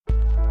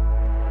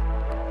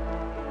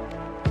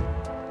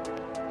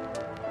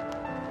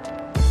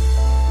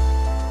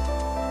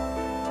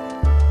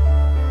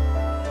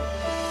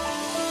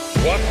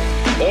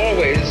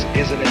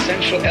is an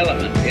essential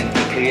element in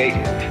the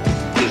creative,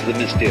 is the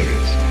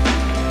mysterious,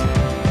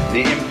 the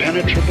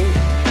impenetrable,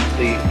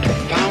 the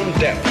profound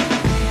depth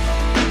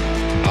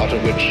out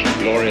of which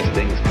glorious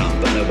things come,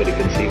 but nobody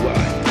can see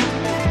why.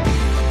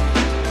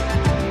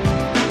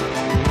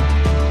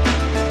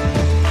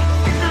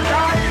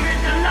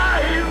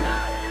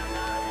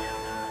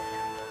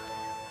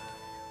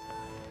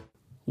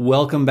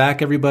 Welcome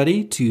back,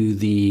 everybody, to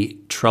the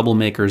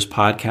Troublemakers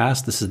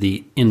podcast. This is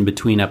the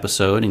in-between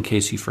episode. In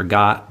case you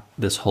forgot,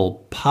 this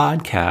whole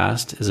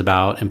podcast is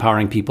about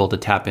empowering people to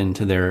tap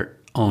into their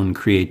own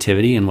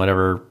creativity in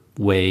whatever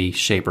way,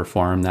 shape, or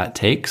form that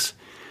takes.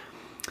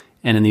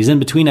 And in these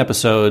in-between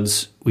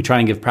episodes, we try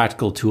and give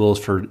practical tools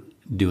for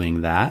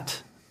doing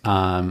that.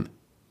 And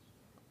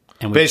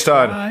based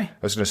on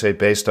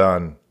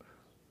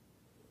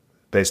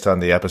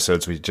the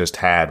episodes we just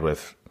had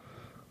with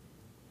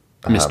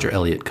Mr.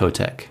 Elliot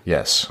Kotek.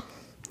 Yes.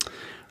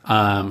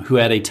 Who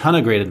had a ton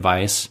of great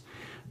advice.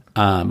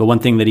 But one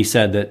thing that he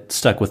said that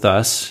stuck with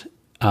us,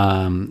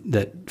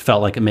 that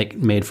felt like it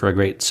made for a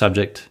great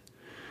subject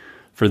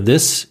for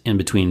this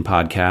in-between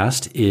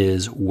podcast,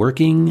 is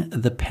working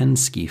the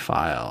Penske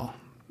file.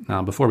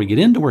 Now, before we get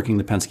into working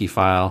the Penske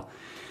file,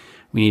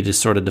 we need to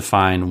sort of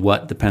define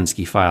what the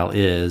Penske file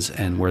is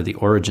and where the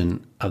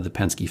origin of the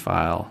Penske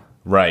file,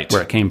 right,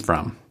 where it came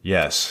from.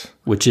 Yes.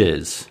 Which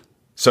is...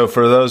 So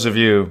for those of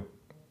you,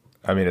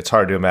 I mean, it's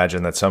hard to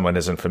imagine that someone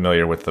isn't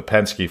familiar with the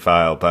Penske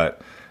file,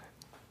 but,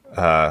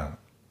 the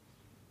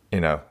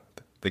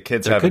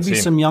kids haven't seen... There could be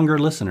some younger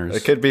listeners. There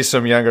could be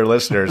some younger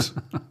listeners,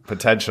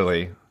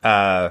 potentially.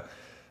 So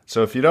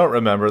if you don't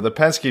remember, the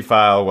Penske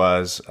file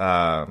was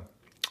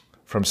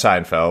from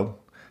Seinfeld.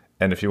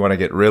 And if you want to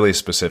get really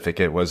specific,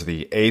 it was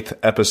the 8th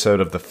episode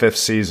of the 5th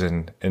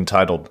season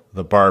entitled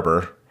The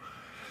Barber.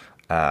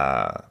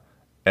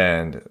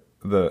 And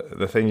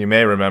the thing you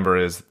may remember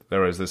is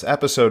there was this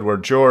episode where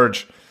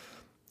George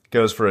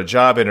goes for a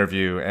job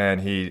interview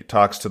and he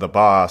talks to the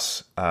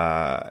boss,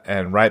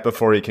 and right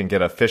before he can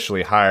get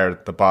officially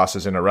hired, the boss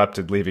is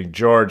interrupted, leaving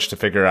George to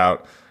figure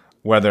out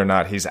whether or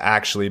not he's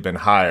actually been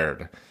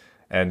hired.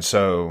 And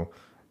so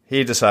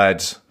he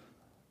decides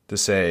to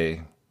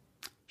say,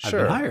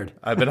 sure,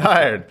 I've been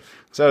hired.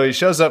 So he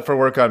shows up for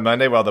work on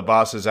Monday while the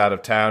boss is out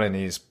of town, and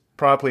he's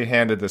promptly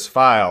handed this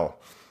file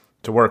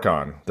to work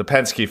on, the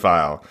Penske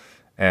file.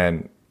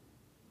 And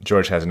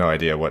George has no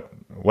idea what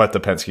the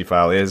Penske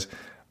file is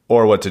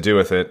or what to do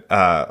with it.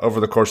 Over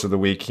the course of the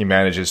week, he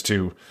manages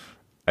to,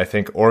 I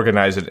think,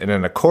 organize it in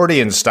an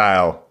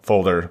accordion-style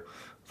folder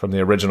from the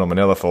original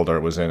manila folder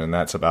it was in, and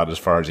that's about as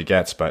far as he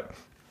gets. But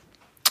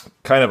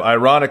kind of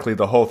ironically,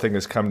 the whole thing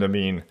has come to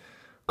mean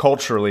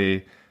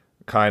culturally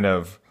kind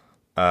of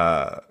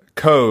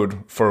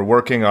code for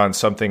working on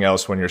something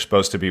else when you're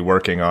supposed to be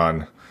working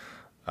on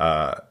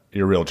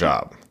your real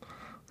job.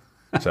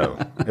 So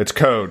it's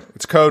code.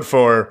 It's code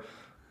for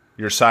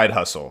your side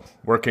hustle,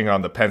 working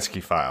on the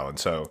Penske file. And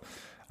so,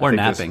 or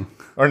napping,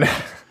 or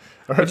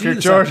if you're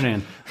George,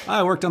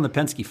 I worked on the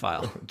Penske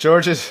file.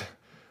 George's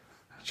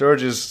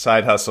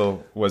side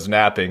hustle was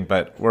napping,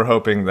 but we're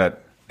hoping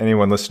that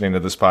anyone listening to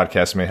this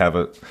podcast may have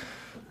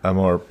a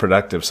more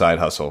productive side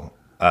hustle.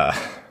 And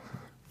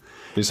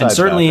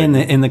certainly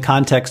in the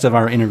context of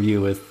our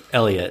interview with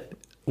Elliot,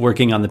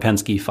 working on the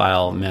Penske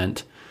file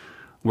meant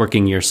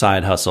working your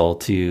side hustle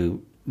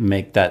to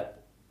make that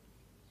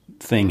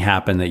thing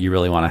happen that you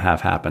really want to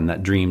have happen,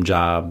 that dream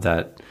job,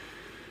 that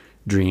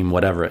dream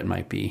whatever it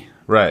might be.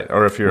 Right,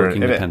 or if you're working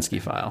the Penske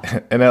file.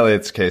 In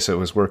Elliot's case, it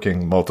was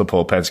working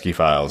multiple Penske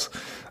files.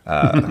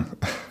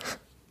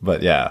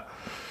 But yeah.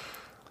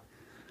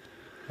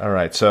 All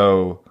right,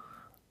 so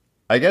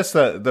I guess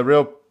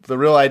the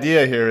real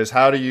idea here is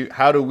how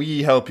do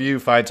we help you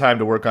find time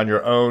to work on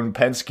your own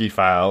Penske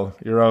file,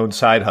 your own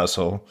side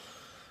hustle?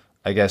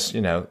 I guess,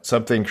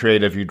 something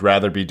creative you'd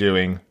rather be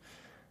doing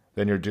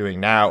than you're doing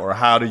now, or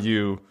how do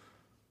you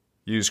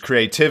use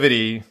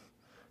creativity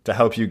to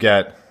help you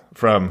get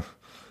from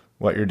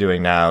what you're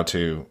doing now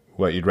to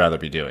what you'd rather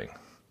be doing?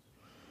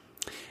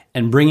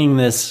 And bringing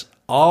this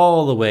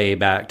all the way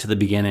back to the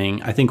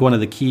beginning, I think one of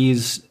the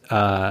keys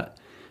to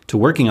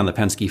working on the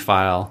Penske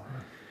file,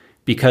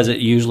 because it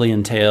usually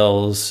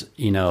entails,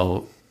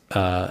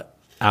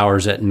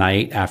 hours at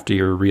night after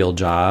your real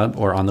job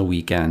or on the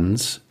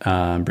weekends,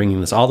 bringing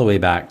this all the way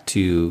back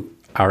to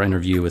our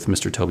interview with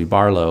Mr. Toby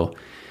Barlow,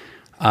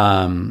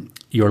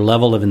 your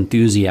level of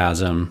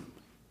enthusiasm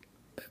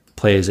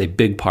plays a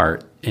big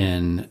part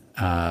in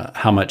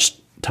how much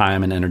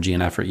time and energy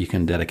and effort you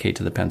can dedicate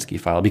to the Penske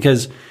file.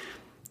 Because,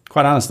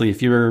 quite honestly,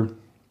 if you're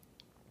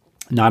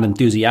not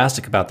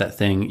enthusiastic about that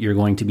thing, you're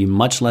going to be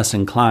much less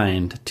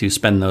inclined to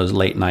spend those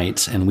late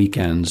nights and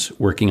weekends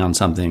working on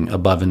something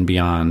above and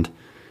beyond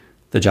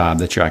the job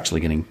that you're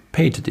actually getting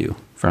paid to do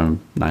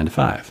from 9 to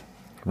 5.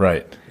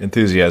 Right.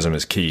 Enthusiasm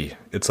is key.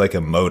 It's like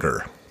a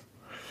motor.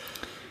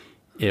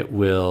 It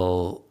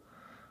will,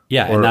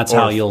 and that's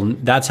how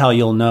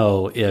you'll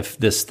know if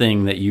this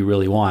thing that you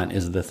really want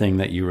is the thing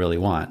that you really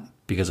want.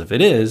 Because if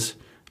it is,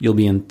 you'll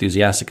be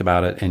enthusiastic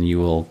about it and you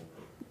will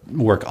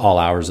work all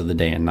hours of the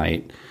day and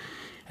night.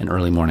 and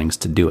early mornings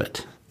to do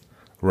it.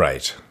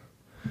 Right.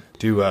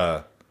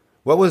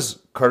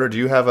 Carter, do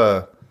you have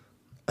a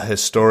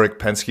historic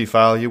Penske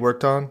file you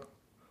worked on?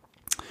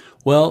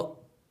 Well,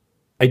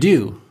 I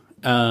do.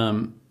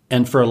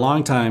 And for a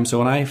long time, so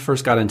when I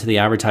first got into the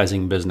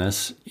advertising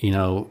business,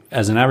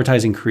 as an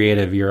advertising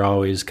creative, you're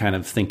always kind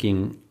of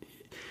thinking,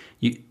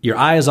 your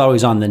eye is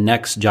always on the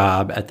next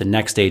job at the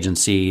next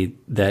agency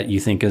that you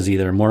think is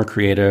either more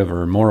creative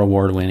or more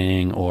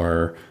award-winning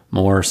or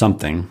more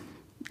something.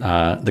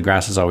 The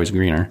grass is always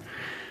greener.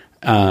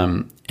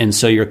 And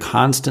so you're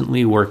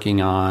constantly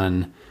working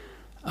on,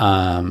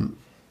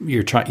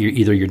 you're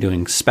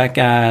doing spec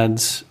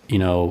ads,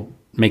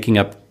 making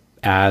up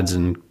ads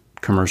and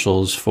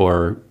commercials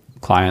for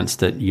clients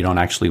that you don't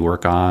actually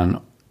work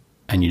on,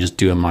 and you just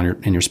do them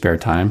in your spare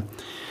time.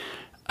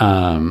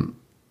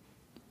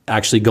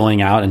 Actually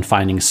going out and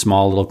finding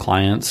small little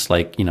clients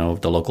like,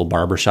 the local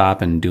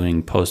barbershop and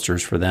doing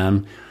posters for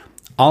them,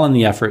 all in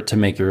the effort to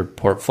make your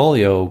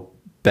portfolio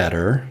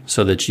better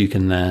so that you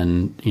can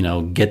then,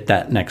 get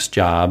that next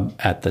job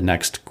at the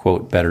next,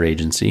 quote, better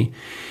agency.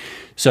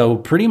 So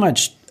pretty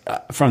much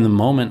from the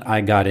moment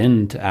I got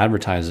into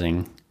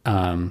advertising,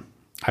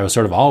 I was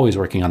sort of always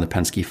working on the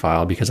Penske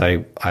file because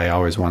I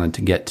always wanted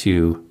to get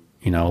to,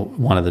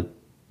 one of the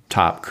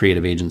top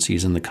creative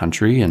agencies in the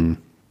country. And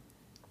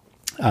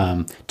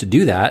to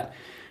do that,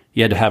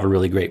 you had to have a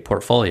really great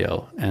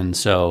portfolio. And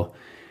so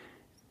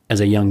as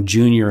a young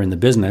junior in the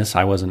business,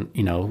 I wasn't,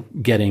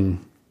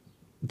 getting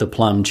the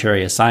plum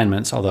cherry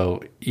assignments,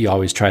 although you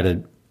always try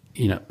to,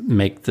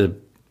 make the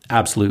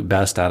absolute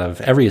best out of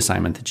every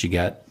assignment that you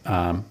get.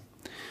 But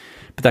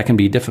that can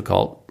be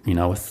difficult,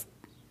 with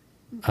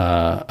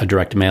a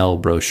direct mail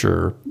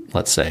brochure,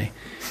 let's say.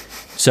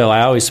 So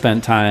I always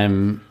spent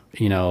time,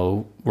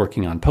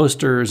 working on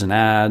posters and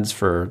ads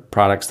for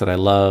products that I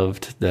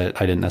loved that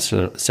I didn't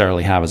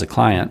necessarily have as a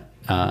client.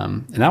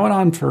 And that went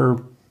on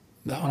for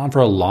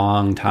a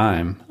long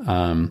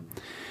time.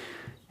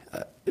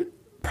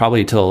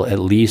 Probably till at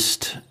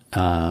least,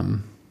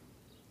 10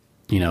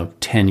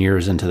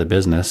 years into the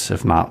business,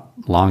 if not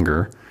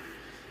longer.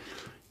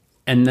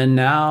 And then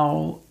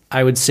now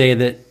I would say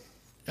that,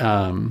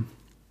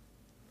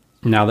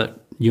 now that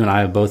you and I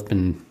have both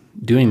been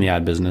doing the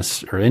ad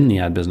business or in the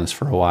ad business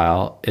for a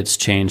while, it's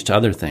changed to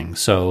other things.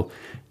 So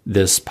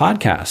this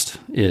podcast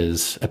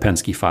is a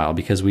Penske file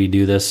because we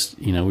do this,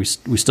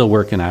 we still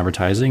work in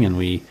advertising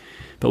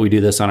but we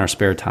do this on our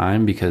spare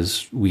time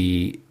because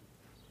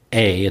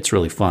it's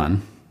really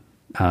fun.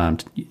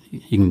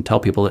 You can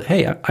tell people that,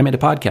 hey, I made a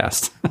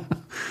podcast.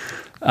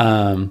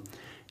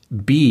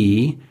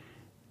 B,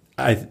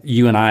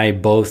 you and I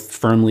both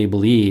firmly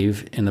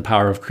believe in the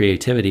power of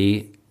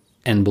creativity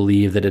and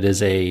believe that it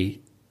is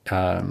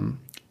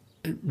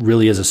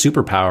really is a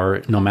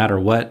superpower. No matter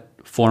what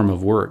form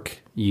of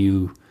work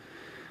you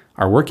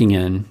are working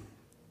in,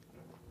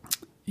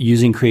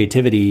 using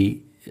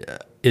creativity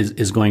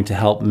is going to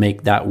help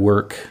make that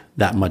work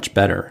that much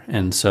better.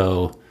 And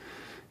so,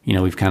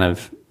 we've kind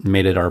of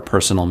made it our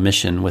personal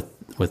mission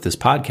with this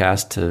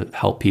podcast to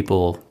help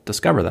people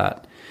discover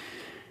that.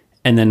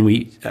 And then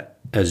we,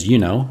 as you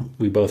know,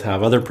 we both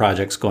have other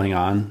projects going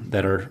on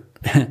that are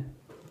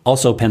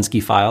also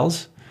Penske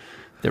files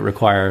that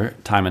require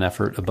time and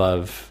effort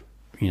above,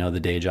 the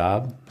day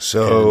job.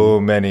 So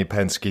many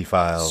Penske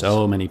files.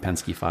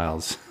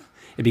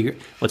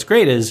 What's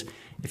great is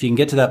if you can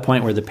get to that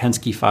point where the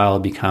Penske file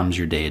becomes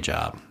your day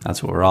job.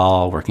 That's what we're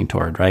all working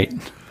toward, right?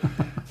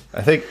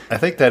 I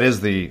think that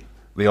is the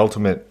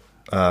ultimate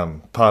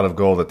pot of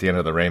gold at the end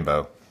of the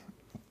rainbow.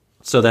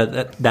 So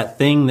that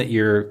thing that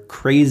you're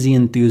crazy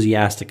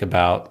enthusiastic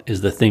about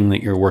is the thing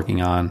that you're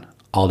working on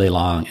all day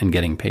long and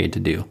getting paid to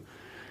do.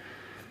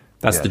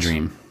 That's the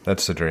dream.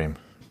 That's the dream.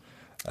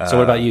 So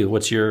what about you?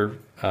 What's your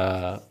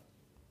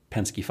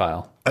Penske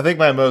file? I think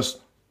I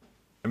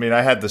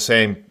had the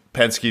same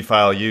Penske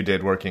file you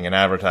did working in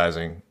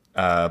advertising,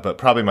 but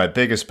probably my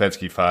biggest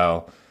Penske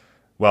file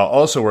while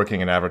also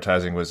working in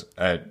advertising was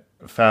I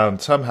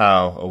found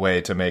somehow a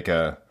way to make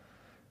a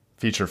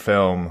feature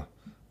film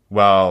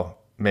while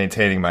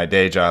maintaining my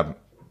day job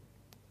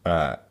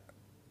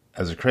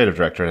as a creative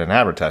director at an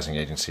advertising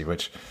agency,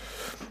 which...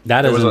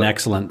 That is an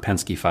excellent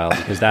Penske file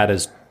because that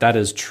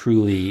is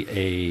truly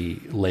a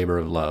labor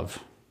of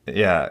love.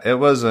 Yeah, it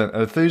was an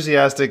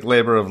enthusiastic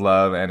labor of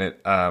love, and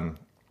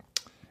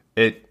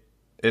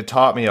it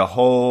taught me a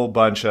whole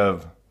bunch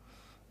of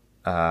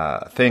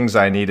things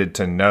I needed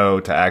to know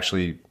to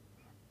actually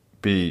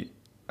be.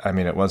 I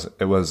mean, it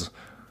was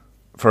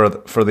for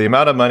the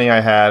amount of money I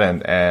had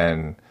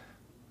and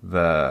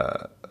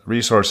the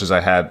resources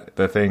I had.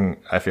 The thing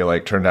I feel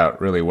like turned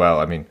out really well.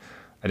 I mean,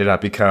 I did not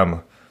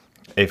become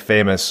a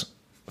famous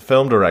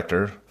film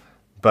director,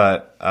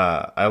 but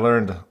I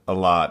learned a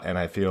lot, and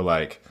I feel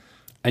like...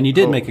 And you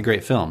did make a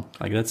great film.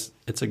 Like it's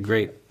a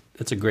great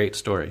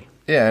story.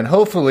 Yeah, and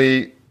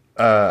hopefully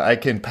I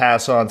can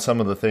pass on some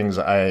of the things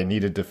I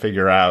needed to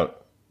figure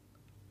out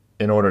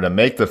in order to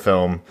make the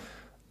film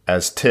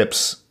as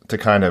tips to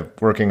kind of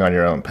working on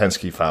your own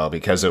Penske file,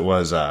 because it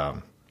was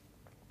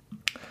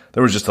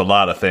there was just a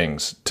lot of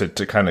things to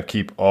kind of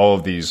keep all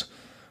of these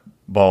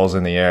balls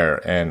in the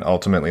air and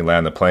ultimately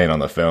land the plane on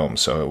the film.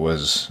 So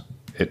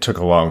it took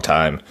a long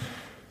time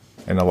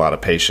and a lot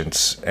of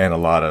patience and a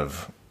lot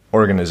of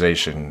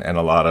organization and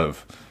a lot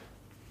of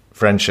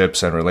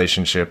friendships and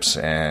relationships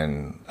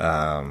and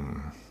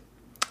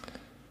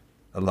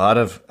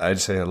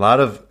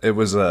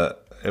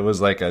it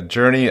was like a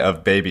journey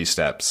of baby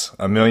steps,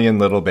 a million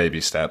little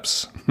baby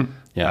steps.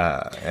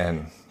 Yeah.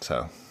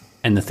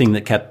 And the thing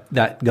that kept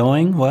that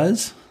going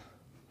was?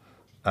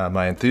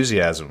 My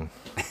enthusiasm,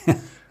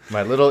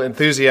 my little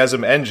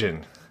enthusiasm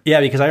engine.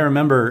 Yeah, because I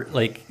remember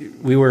like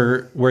we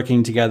were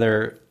working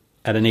together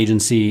at an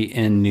agency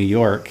in New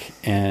York,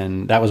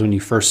 and that was when you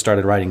first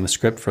started writing the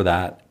script for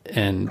that.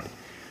 And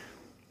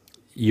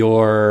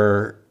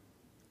your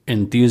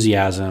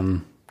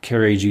enthusiasm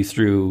carried you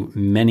through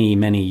many,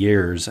 many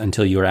years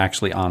until you were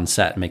actually on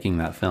set making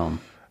that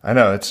film. I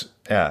know,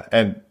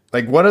 and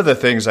like one of the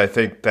things I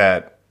think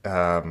that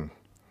I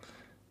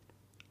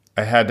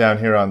had down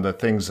here on the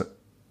things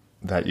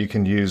that you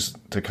can use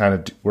to kind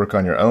of work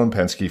on your own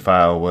Penske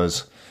file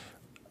was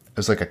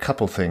like a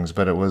couple things,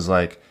 but it was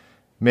like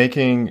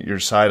making your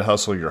side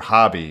hustle your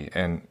hobby.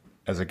 And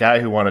as a guy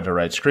who wanted to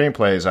write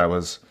screenplays,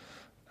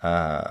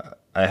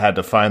 I had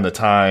to find the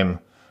time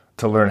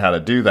to learn how to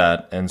do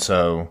that. And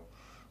so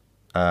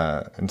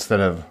instead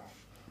of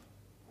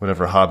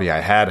whatever hobby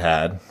I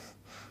had,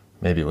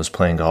 maybe it was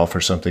playing golf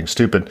or something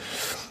stupid.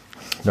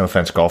 No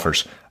offense,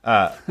 golfers.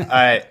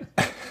 I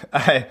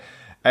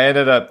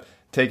ended up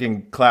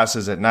taking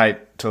classes at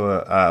night to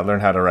learn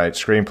how to write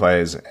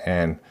screenplays,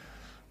 and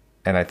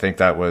I think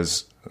that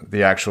was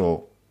the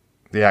actual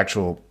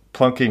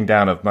plunking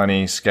down of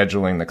money,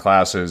 scheduling the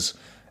classes,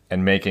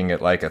 and making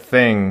it like a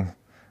thing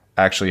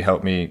actually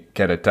helped me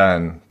get it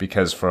done,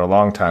 because for a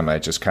long time I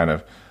just kind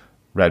of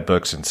read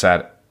books and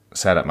sat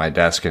at my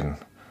desk and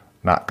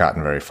not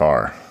gotten very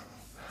far.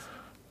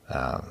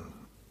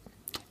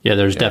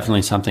 There's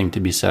definitely something to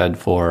be said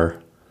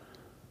for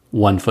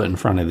one foot in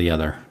front of the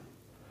other.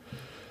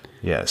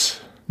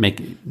 Yes.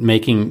 Taking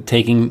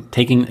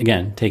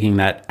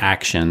that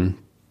action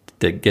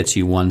that gets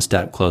you one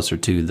step closer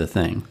to the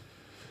thing.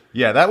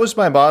 Yeah, that was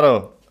my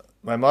motto.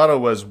 My motto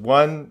was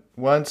one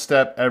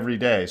step every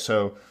day.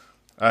 So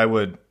I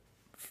would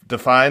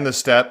define the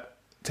step,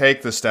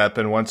 take the step,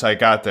 and once I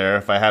got there,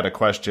 if I had a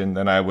question,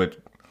 then I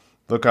would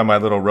look on my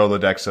little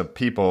Rolodex of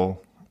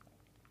people,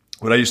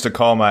 what I used to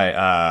call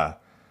my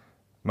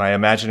my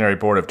imaginary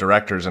board of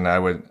directors, and I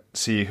would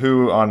see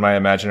who on my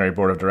imaginary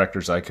board of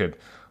directors I could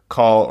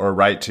call or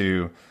write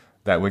to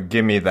that would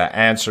give me the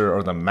answer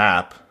or the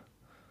map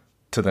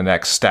to the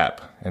next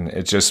step. And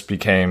it just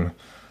became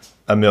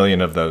a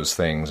million of those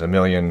things, a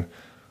million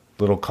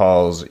little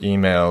calls,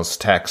 emails,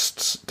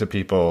 texts to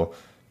people,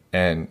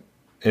 and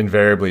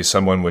invariably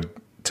someone would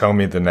tell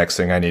me the next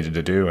thing I needed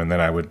to do, and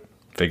then I would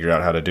figure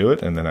out how to do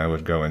it, and then I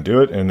would go and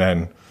do it, and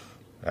then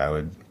I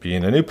would be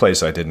in a new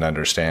place I didn't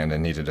understand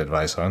and needed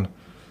advice on.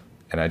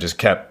 And I just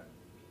kept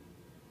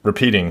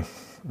repeating,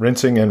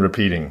 rinsing and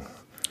repeating,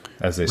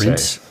 as they say.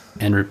 Rinse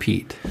and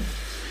repeat.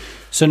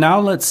 So now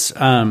let's,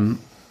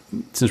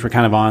 since we're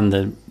kind of on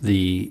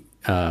the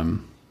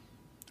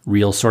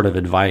real sort of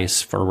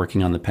advice for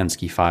working on the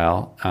Penske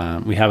file,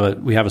 we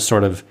have a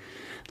sort of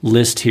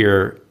list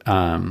here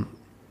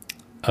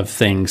of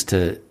things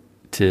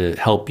to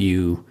help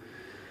you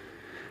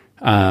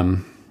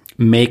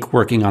make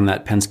working on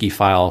that Penske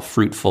file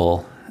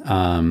fruitful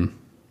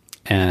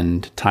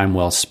and time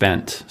well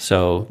spent.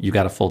 So you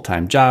got a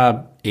full-time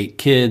job, 8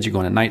 kids, you're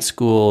going to night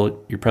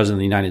school, you're president of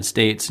the United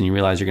States, and you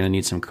realize you're going to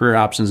need some career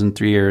options in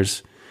 3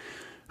 years.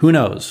 Who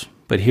knows?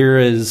 But here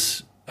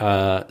is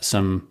a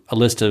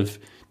list of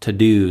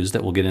to-dos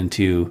that we'll get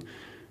into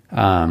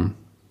to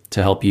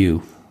help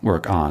you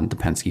work on the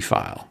Penske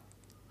file.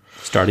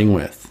 Starting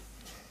with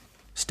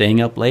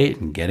staying up late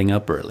and getting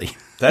up early.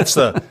 That's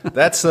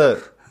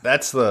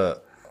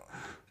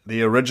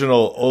the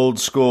original old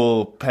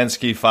school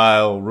Penske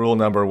file rule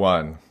number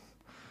 1.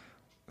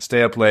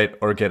 Stay up late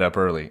or get up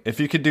early. If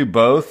you could do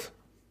both,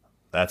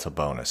 that's a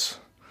bonus.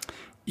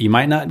 You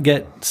might not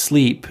get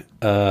sleep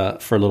for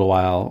a little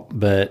while,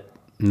 but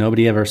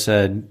nobody ever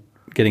said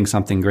getting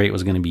something great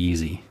was going to be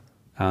easy.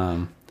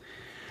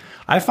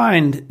 I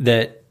find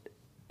that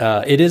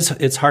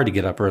it's hard to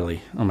get up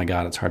early. Oh my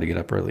God, it's hard to get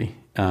up early.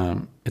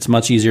 It's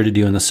much easier to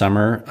do in the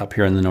summer up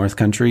here in the North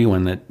Country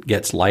when it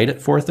gets light at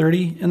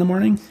 4:30 in the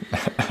morning.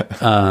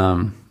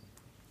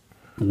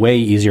 Way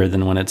easier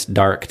than when it's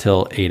dark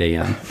till 8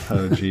 a.m.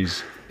 Oh,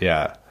 geez.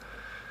 Yeah.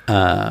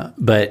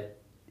 But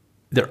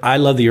I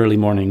love the early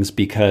mornings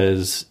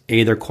because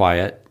they're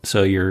quiet.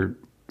 So your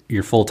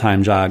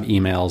full-time job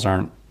emails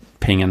aren't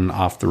pinging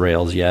off the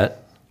rails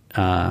yet.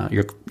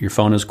 Your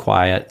phone is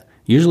quiet.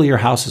 Usually your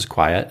house is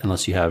quiet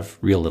unless you have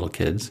real little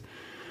kids.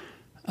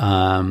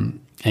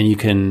 And you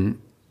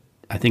can,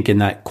 I think in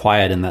that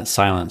quiet and that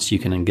silence, you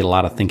can get a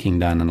lot of thinking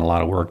done and a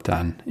lot of work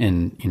done.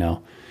 And,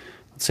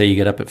 let's say you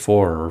get up at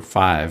 4 or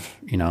 5,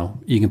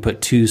 you can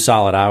put 2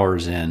 solid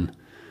hours in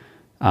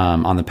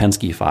on the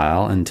Penske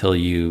file until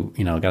you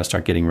got to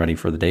start getting ready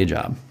for the day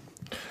job.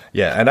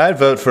 Yeah, and I'd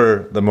vote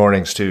for the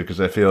mornings too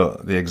because I feel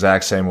the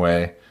exact same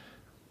way.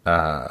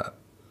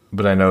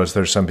 But I know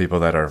there's some people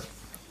that are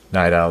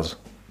night owls.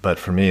 But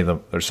for me,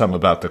 there's something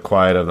about the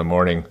quiet of the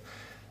morning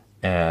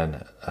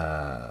and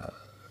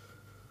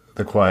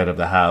the quiet of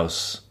the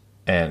house.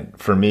 And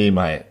for me,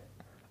 I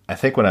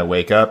think when I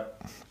wake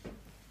up,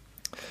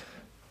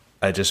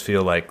 I just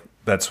feel like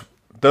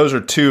those are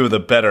two of the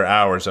better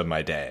hours of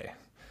my day.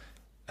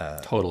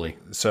 Totally.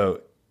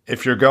 So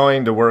if you're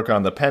going to work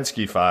on the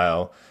Penske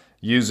file,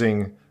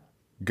 using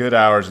good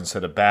hours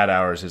instead of bad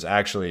hours is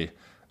actually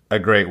a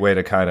great way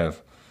to kind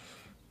of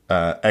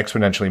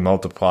exponentially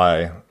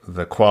multiply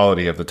the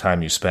quality of the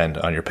time you spend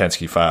on your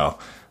Penske file,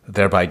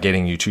 thereby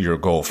getting you to your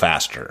goal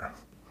faster.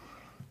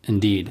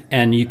 Indeed.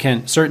 And you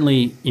can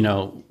certainly,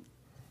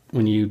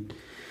 when you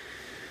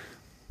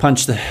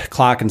punch the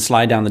clock and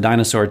slide down the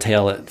dinosaur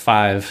tail at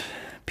 5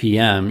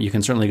 p.m., you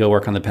can certainly go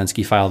work on the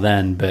Penske file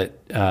then, but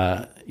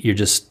you're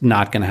just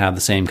not going to have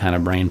the same kind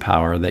of brain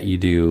power that you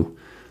do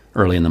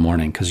early in the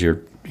morning because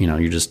you're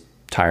just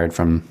tired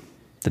from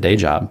the day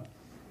job.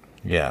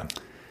 Yeah.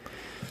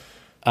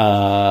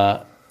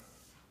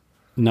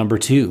 Number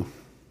two,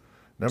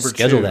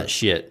 schedule that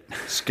shit.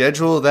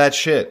 Schedule that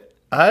shit.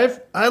 I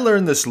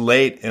learned this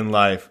late in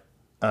life.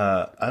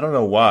 I don't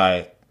know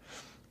why.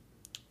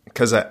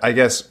 Because I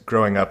guess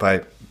growing up,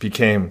 I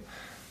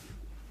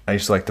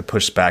used to like to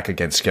push back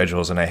against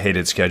schedules and I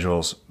hated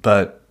schedules.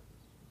 But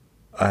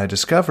I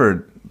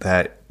discovered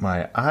that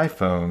my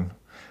iPhone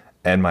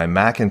and my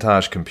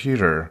Macintosh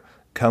computer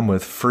come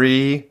with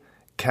free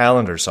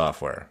calendar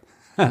software.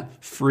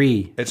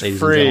 Free. It's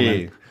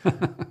free.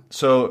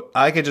 So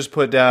I could just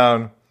put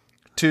down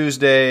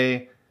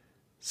Tuesday,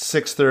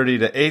 6:30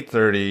 to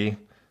 8:30,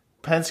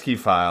 Penske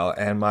file,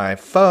 and my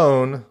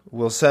phone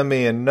will send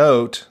me a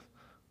note,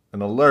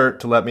 an alert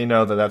to let me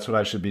know that that's what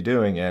I should be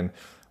doing. And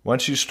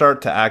once you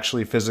start to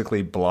actually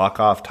physically block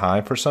off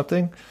time for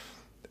something,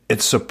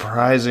 it's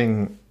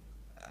surprising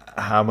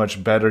how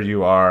much better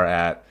you are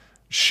at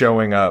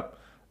showing up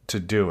to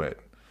do it.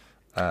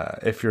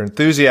 If your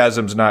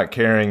enthusiasm's not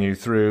carrying you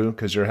through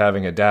because you're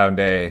having a down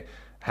day,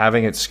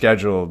 having it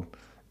scheduled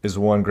is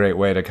one great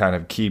way to kind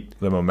of keep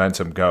the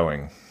momentum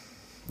going.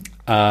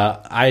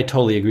 I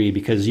totally agree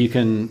because you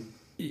can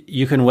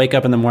wake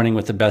up in the morning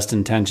with the best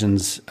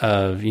intentions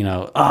of,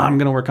 I'm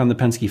going to work on the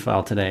Penske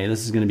file today.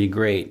 This is going to be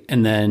great.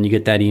 And then you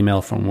get that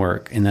email from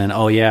work. And then,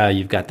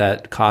 you've got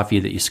that coffee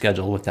that you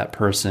schedule with that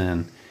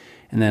person.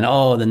 And then,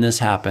 then this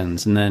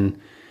happens. And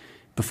then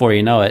before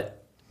you know it,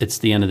 it's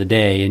the end of the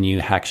day and you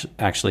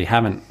actually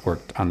haven't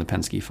worked on the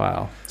Penske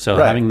file. So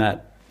right.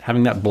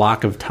 having that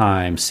block of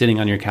time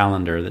sitting on your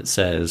calendar that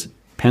says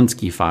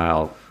Penske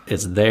file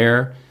is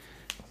there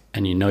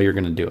and you're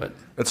going to do it.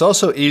 It's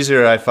also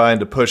easier, I find,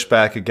 to push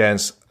back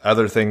against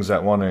other things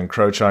that want to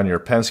encroach on your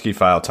Penske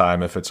file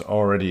time if it's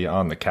already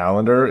on the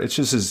calendar. It's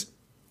just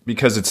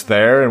because it's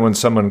there, and when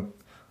someone,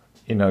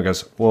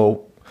 goes,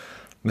 well,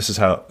 this is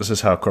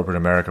how corporate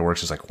America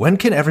works. It's like, when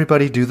can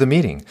everybody do the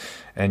meeting?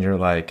 And you're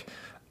like,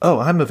 oh,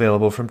 I'm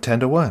available from 10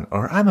 to 1,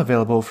 or I'm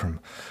available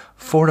from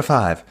 4 to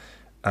 5.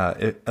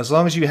 As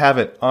long as you have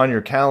it on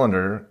your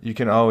calendar, you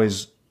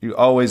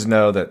always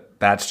know that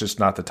that's just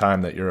not the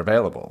time that you're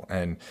available.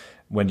 And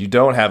when you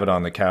don't have it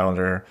on the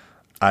calendar,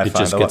 it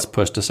just gets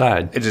pushed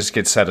aside. It just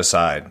gets set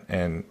aside,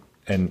 and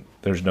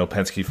there's no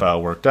Penske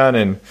file work done,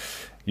 and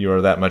you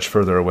are that much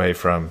further away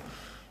from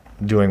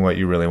doing what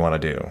you really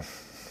want to do.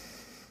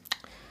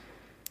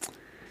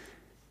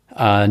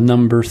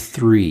 Number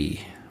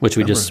 3, which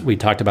we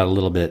talked about a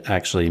little bit.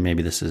 Actually,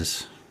 maybe should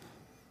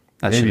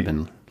have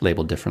been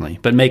labeled differently.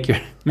 But make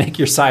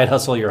your side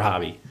hustle your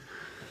hobby.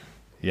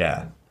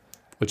 Yeah,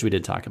 which we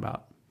did talk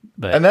about.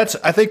 And that's,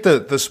 I think,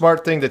 the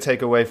smart thing to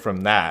take away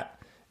from that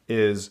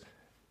is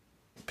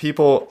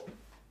people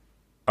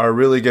are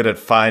really good at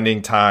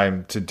finding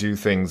time to do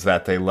things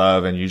that they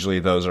love, and usually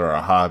those are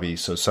a hobby.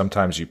 So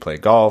sometimes you play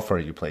golf, or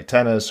you play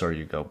tennis, or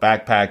you go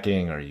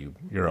backpacking, or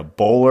you're a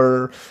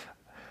bowler.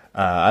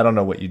 I don't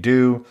know what you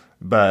do,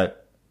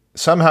 but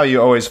somehow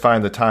you always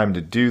find the time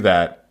to do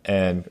that.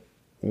 And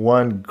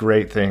one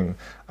great thing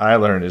I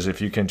learned is if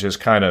you can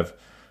just kind of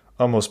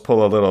almost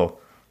pull a little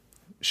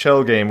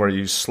shell game where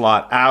you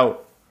slot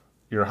out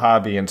your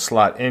hobby and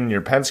slot in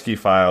your Penske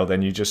file,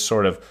 then you just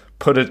sort of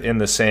put it in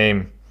the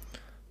same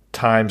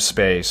time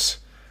space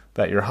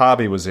that your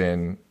hobby was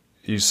in.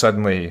 You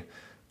suddenly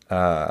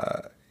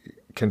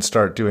can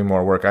start doing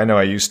more work. I know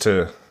I used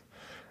to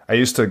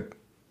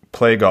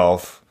play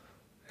golf,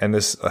 and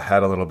this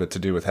had a little bit to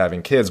do with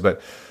having kids,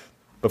 but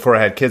before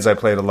I had kids, I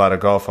played a lot of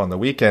golf on the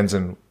weekends,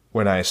 and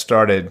when I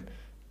started,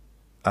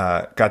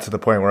 got to the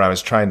point where I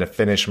was trying to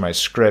finish my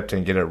script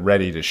and get it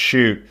ready to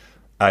shoot,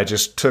 I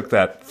just took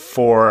that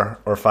 4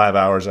 or 5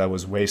 hours I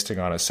was wasting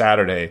on a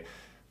Saturday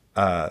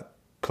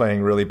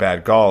playing really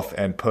bad golf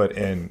and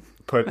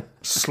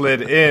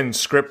slid in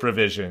script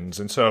revisions.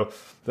 And so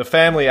the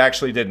family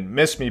actually didn't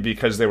miss me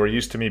because they were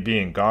used to me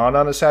being gone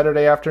on a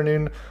Saturday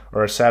afternoon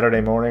or a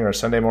Saturday morning or a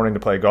Sunday morning to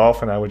play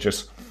golf, and I would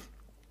just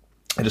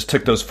I just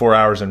took those 4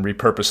 hours and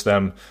repurposed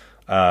them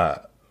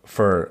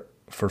for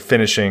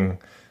finishing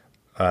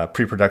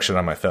pre-production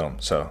on my film.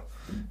 So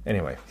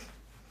anyway,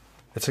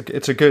 it's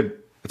a good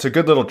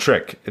little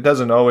trick. It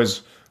doesn't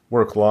always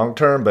work long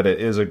term, but it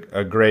is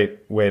a great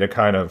way to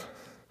kind of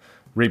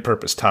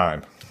repurpose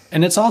time.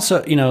 And it's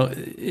also,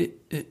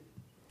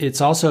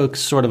 it's also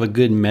sort of a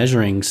good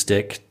measuring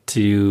stick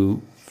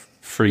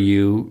for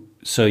you,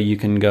 so you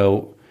can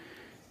go.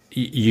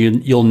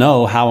 You'll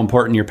know how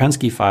important your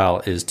Penske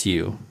file is to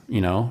you.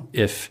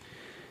 If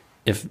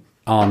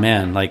oh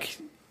man, like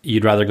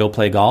you'd rather go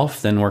play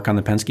golf than work on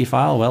the Penske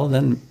file, well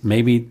then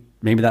maybe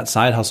that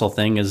side hustle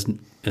thing is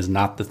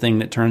not the thing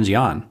that turns you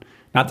on.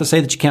 Not to say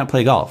that you can't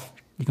play golf.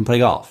 You can play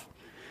golf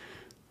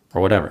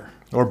or whatever.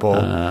 Or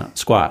bowl.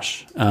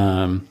 Squash.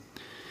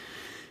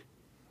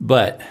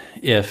 But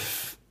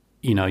if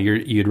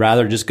you'd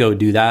rather just go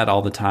do that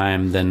all the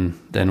time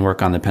than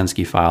work on the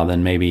Penske file,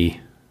 then maybe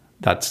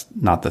that's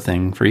not the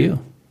thing for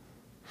you.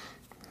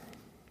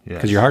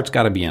 Because your heart's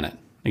got to be in it.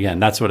 Again,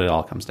 that's what it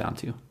all comes down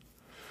to.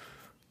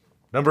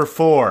 Number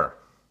 4.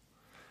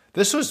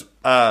 This was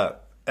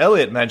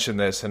Elliot mentioned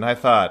this, and I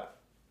thought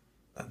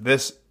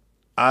this.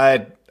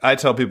 I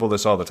tell people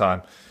this all the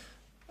time.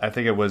 I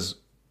think it was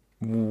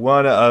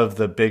one of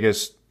the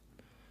biggest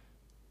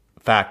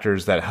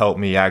factors that helped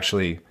me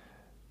actually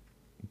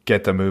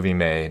get the movie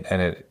made,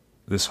 and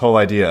this whole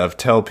idea of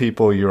tell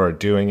people you are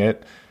doing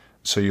it,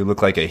 so you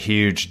look like a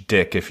huge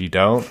dick if you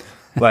don't.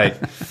 Like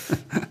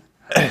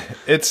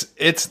it's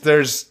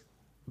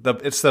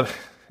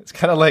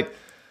kind of like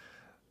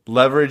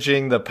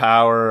leveraging the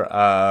power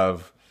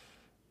of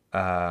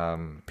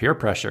peer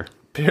pressure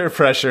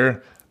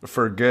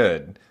for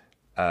good.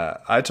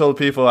 I told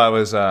people I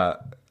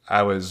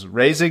was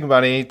raising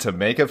money to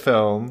make a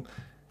film,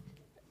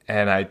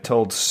 and I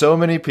told so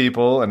many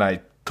people, and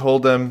I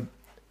told them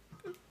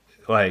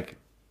like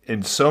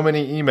in so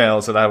many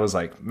emails that I was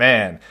like,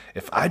 man,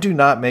 if I do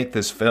not make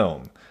this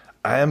film,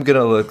 I am going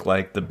to look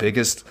like the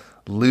biggest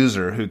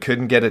loser who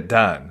couldn't get it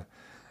done.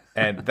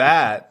 And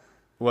that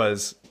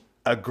was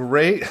a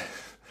great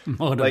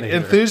motivator. Like,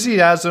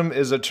 enthusiasm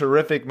is a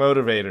terrific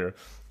motivator,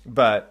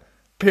 but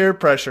peer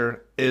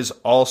pressure is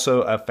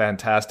also a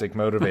fantastic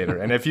motivator.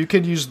 And if you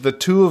can use the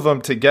two of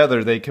them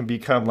together, they can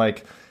become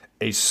like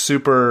a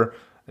super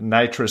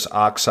nitrous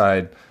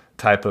oxide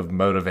type of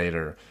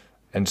motivator.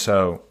 And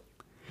so,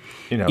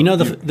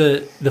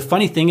 the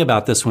funny thing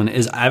about this one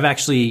is I've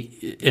actually,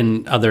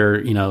 in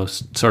other,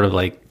 sort of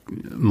like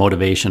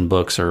motivation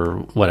books or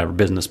whatever,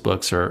 business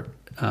books or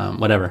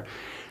whatever,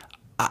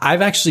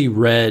 I've actually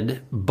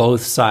read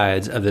both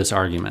sides of this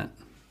argument.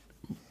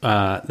 There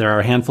are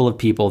a handful of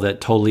people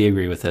that totally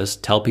agree with this.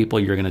 Tell people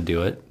you're going to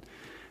do it.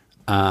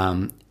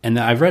 And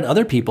I've read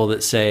other people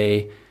that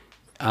say,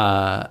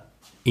 there's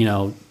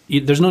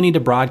no need to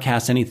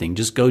broadcast anything.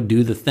 Just go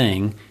do the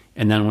thing.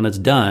 And then when it's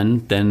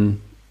done,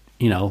 then,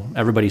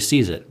 everybody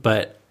sees it.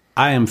 But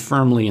I am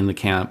firmly in the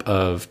camp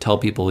of tell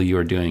people you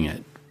are doing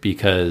it,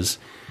 because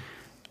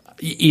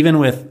even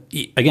with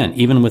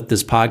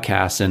this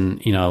podcast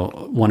and,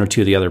 one or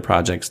two of the other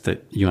projects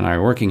that you and I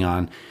are working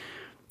on,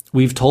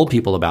 we've told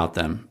people about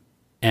them,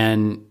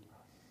 and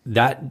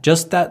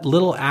that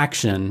little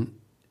action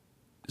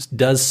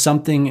does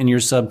something in your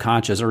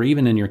subconscious or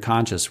even in your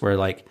conscious where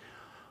like,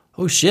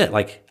 oh shit,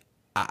 like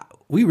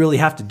we really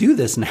have to do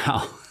this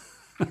now.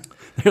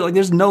 They're like,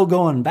 there's no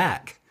going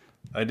back.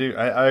 I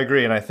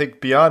agree. And I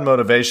think beyond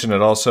motivation,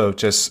 it also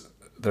just,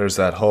 there's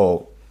that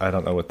whole, I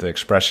don't know what the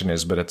expression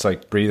is, but it's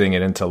like breathing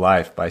it into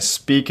life by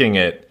speaking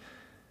it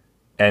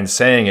and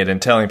saying it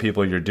and telling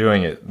people you're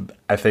doing it.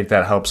 I think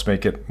that helps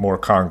make it more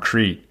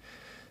concrete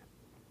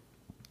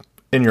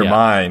in your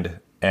mind,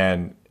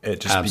 and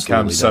it just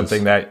becomes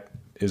something that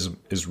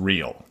is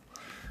real.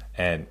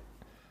 And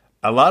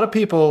a lot of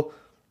people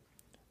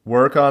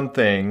work on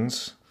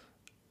things,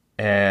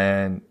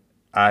 and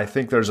I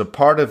think there's a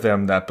part of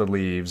them that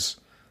believes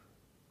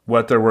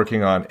what they're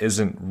working on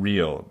isn't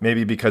real.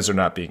 Maybe because they're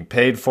not being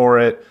paid for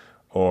it,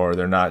 or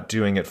they're not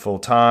doing it full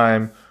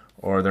time,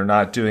 or they're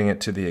not doing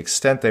it to the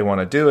extent they want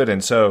to do it.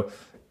 And so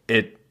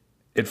it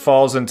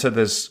falls into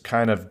this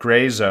kind of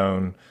gray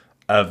zone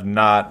of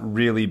not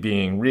really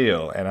being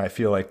real. And I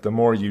feel like the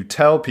more you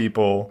tell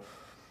people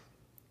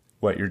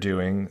what you're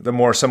doing, the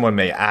more someone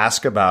may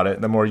ask about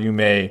it, the more you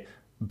may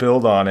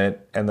build on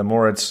it, and the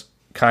more it's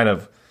kind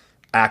of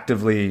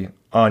actively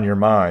on your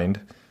mind,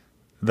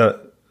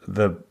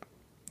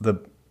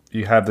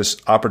 you have this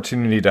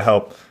opportunity to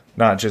help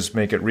not just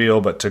make it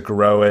real, but to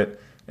grow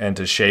it and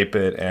to shape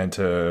it and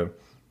to,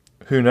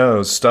 who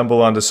knows,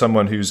 stumble onto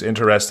someone who's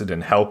interested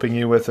in helping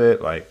you with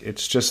it. Like,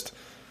 it's just,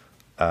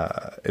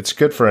 it's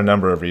good for a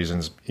number of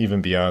reasons,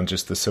 even beyond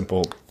just the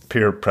simple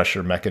peer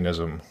pressure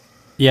mechanism.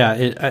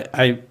 Yeah,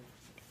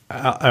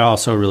 I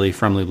also really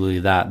firmly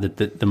believe that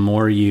the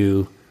more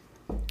you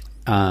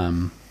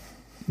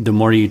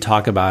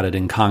talk about it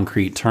in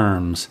concrete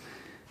terms,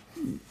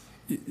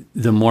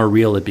 the more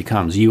real it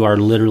becomes. You are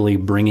literally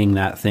bringing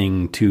that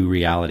thing to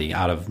reality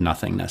out of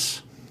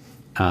nothingness.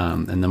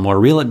 And the more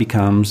real it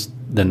becomes,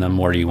 then the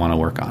more you want to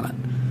work on it.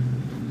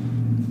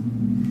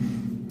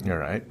 You're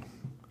right.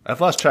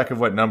 I've lost track of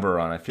what number we're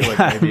on. I feel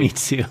like maybe Me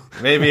too.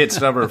 maybe it's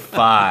number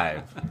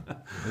 5.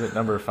 Is it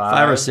number 5?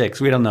 5 or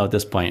 6. We don't know at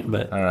this point,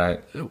 but All right.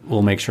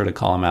 we'll make sure to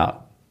call them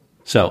out.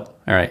 So,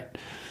 all right.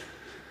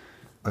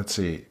 Let's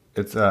see.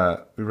 It's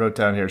we wrote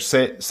down here.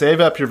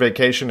 Save up your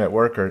vacation at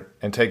work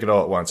and take it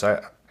all at once.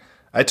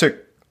 I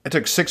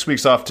took 6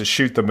 weeks off to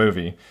shoot the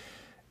movie,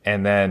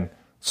 and then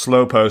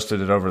slow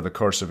posted it over the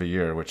course of a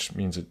year, which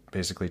means it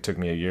basically took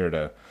me a year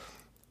to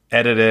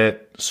edit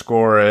it,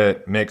 score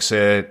it, mix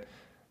it,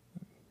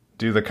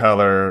 do the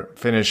color,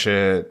 finish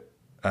it.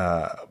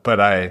 But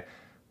I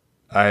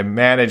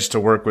managed to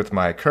work with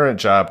my current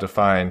job to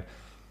find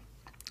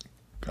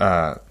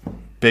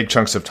big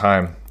chunks of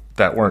time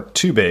that weren't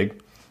too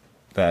big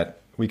that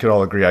we could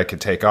all agree I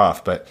could take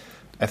off. But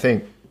I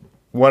think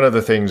one of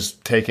the things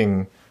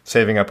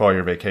saving up all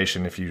your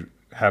vacation, if you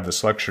have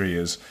this luxury,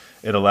 is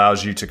it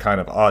allows you to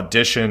kind of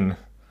audition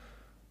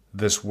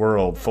this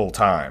world full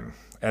time.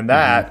 And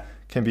that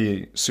can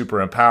be super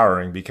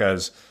empowering,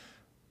 because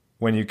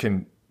when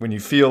you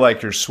feel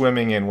like you're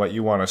swimming in what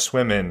you want to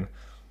swim in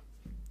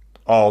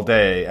all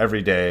day,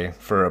 every day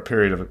for a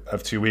period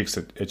of 2 weeks,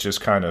 it just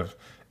kind of,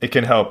 it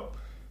can help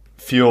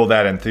fuel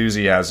that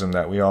enthusiasm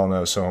that we all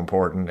know is so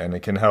important, and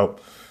it can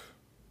help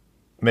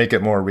make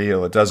it more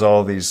real. It does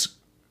all these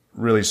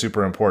really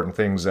super important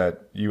things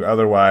that you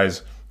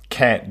otherwise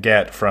can't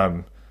get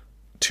from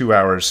 2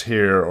 hours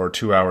here or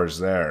 2 hours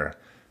there.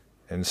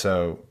 And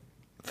so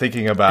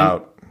thinking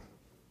about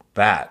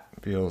that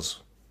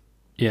feels...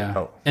 Yeah.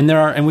 Oh.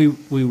 And we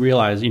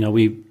realize,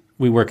 we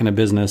work in a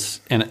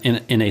business, and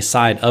in a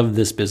side of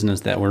this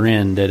business that we're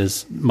in that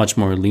is much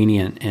more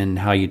lenient in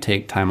how you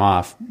take time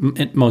off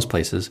in most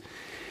places.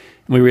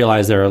 And we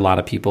realize there are a lot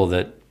of people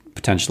that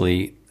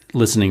potentially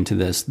listening to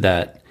this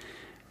that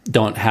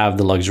don't have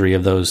the luxury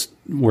of those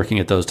working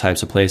at those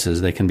types of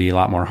places. They can be a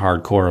lot more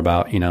hardcore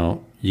about,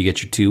 you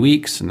get your 2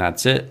 weeks and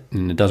that's it,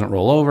 and it doesn't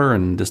roll over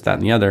and this, that,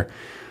 and the other.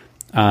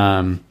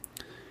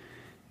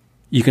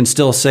 You can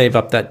still save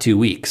up that 2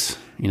 weeks,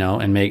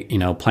 and make,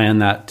 plan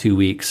that 2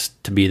 weeks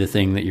to be the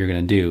thing that you're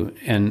going to do.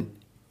 And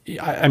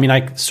I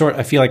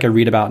feel like I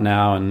read about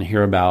now and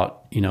hear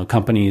about,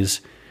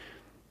 companies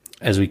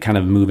as we kind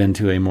of move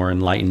into a more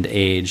enlightened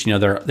age.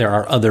 There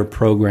are other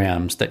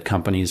programs that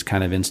companies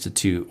kind of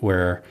institute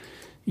where,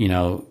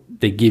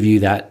 they give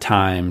you that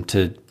time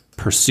to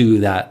pursue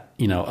that,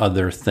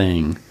 other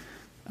thing.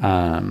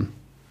 There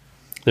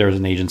was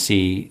an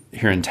agency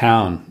here in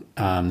town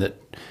that,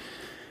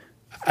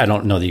 I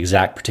don't know the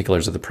exact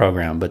particulars of the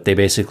program, but they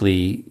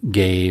basically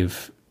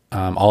gave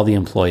all the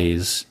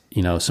employees,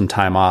 some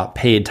time off,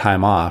 paid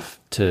time off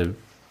to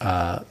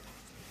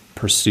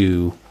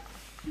pursue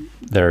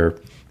their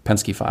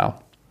Penske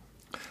file.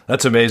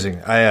 That's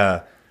amazing.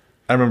 I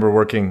remember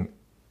working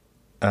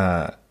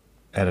at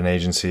an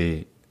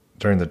agency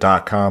during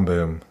the .com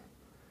boom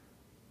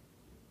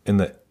in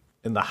the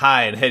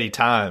high and heady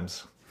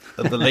times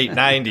of the late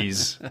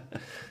 90s,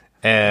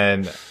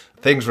 and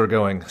things were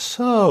going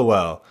so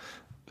well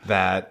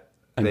that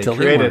Until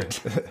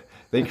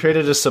they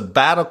created a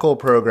sabbatical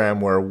program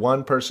where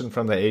one person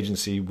from the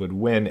agency would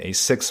win a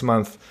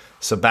 6-month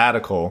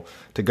sabbatical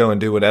to go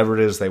and do whatever it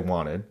is they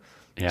wanted.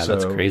 Yeah,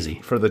 that's crazy.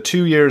 For the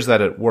 2 years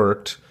that it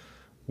worked,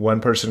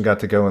 one person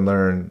got to go and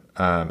learn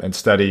and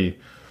study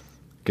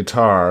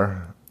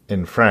guitar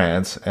in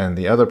France, and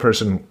the other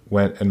person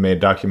went and made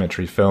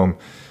documentary film,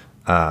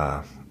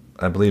 I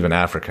believe in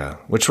Africa,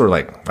 which were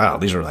like, wow,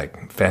 these are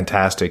like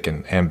fantastic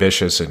and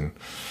ambitious and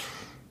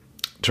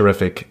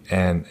terrific.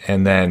 And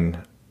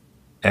then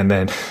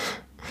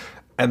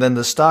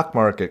the stock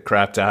market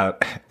crapped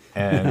out,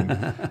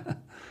 and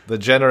the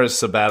generous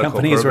sabbatical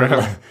companies program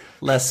were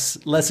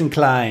less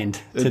inclined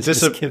to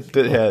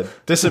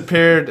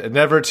disappeared,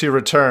 never to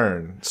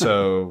return.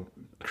 So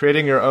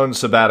creating your own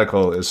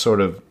sabbatical is sort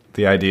of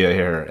the idea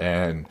here,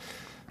 and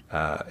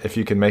if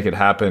you can make it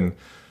happen,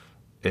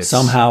 it's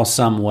somehow,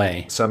 some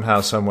way,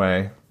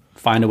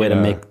 find a way to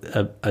make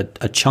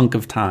a chunk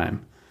of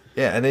time.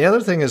 Yeah, and the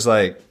other thing is,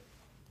 like,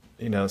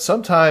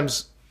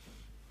 sometimes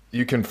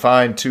you can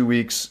find 2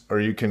 weeks, or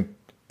you can,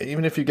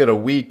 even if you get a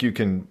week, you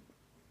can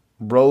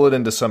roll it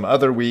into some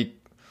other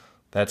week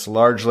that's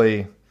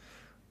largely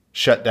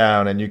shut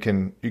down, and you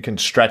can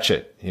stretch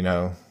it,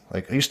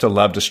 Like, I used to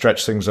love to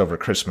stretch things over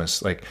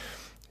Christmas. Like,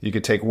 you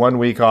could take 1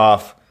 week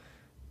off,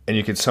 and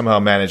you could somehow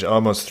manage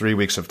almost 3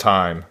 weeks of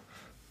time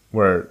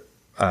where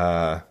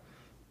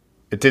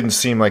it didn't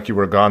seem like you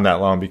were gone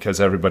that long because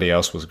everybody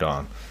else was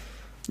gone.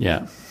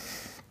 Yeah.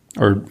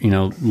 Or,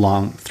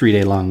 long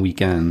 3-day long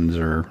weekends,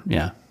 or,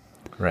 yeah.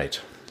 Right.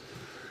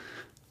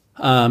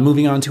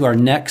 Moving on to our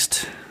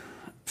next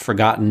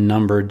forgotten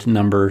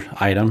number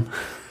item.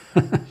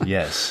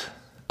 Yes.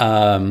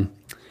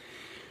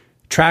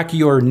 Track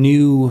your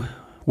new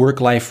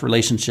work-life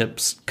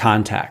relationships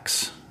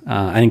contacts.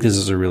 I think this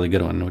is a really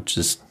good one, which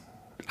is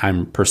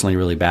I'm personally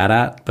really bad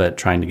at, but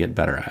trying to get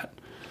better at.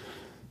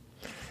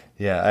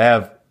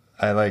 Yeah,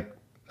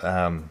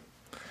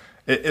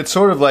 it's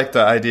sort of like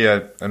the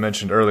idea I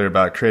mentioned earlier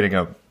about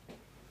creating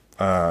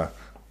a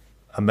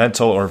a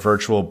mental or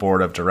virtual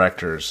board of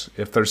directors.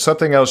 If there's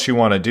something else you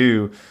want to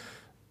do,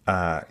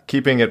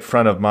 keeping it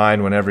front of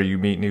mind whenever you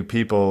meet new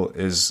people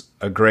is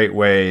a great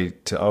way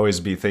to always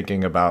be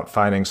thinking about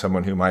finding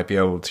someone who might be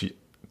able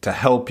to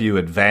help you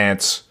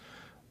advance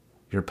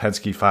your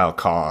Penske File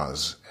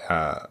cause.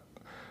 I'm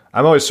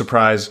always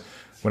surprised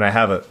when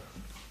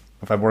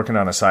if I'm working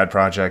on a side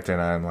project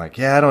and I'm like,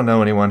 yeah, I don't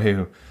know anyone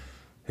who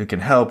can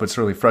help. It's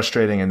really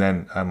frustrating. And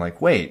then I'm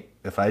like, wait,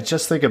 if I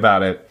just think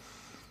about it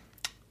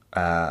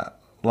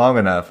long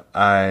enough,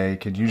 I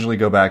could usually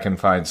go back and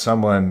find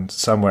someone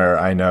somewhere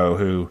I know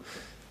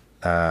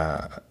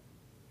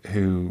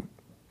who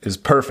is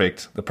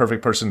perfect, the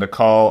perfect person to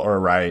call or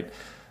write,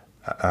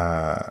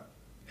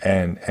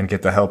 and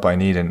get the help I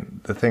need. And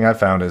the thing I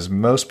found is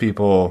most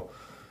people,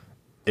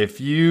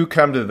 if you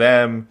come to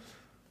them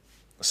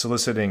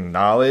soliciting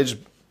knowledge,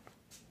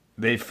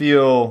 they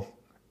feel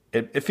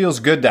it feels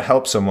good to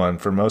help someone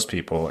for most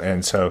people.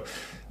 And so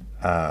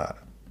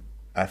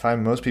I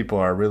find most people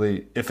are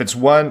really, if it's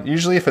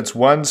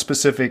one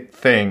specific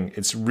thing,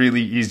 it's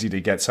really easy to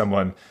get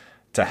someone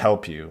to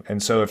help you.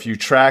 And so if you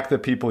track the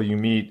people you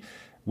meet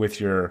with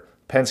your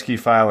Penske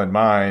File in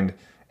mind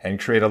and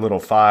create a little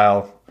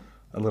file,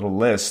 a little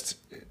list,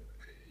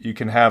 you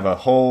can have a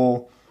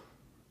whole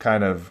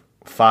kind of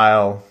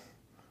file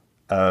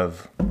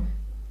of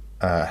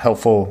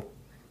helpful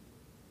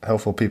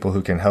people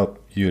who can help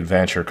you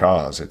advance your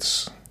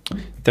cause.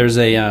 There's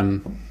a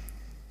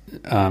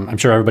I'm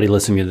sure everybody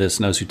listening to this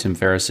knows who Tim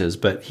Ferriss is,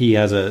 but he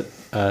has a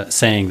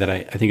saying that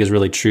I think is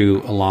really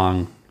true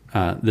along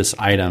this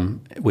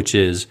item, which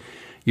is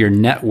your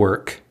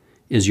network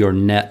is your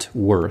net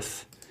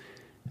worth,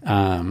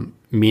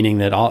 meaning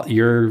that all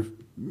your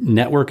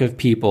network of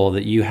people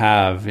that you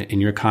have in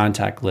your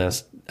contact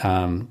list,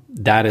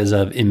 that is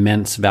of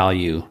immense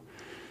value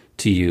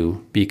to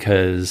you,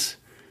 because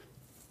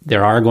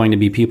there are going to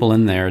be people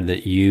in there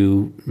that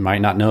you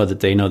might not know that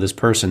they know this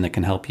person that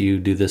can help you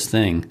do this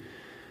thing.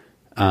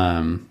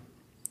 And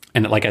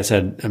like I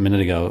said a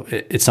minute ago,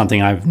 it's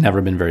something I've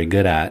never been very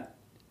good at,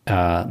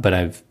 but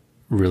I've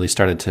really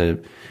started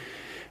to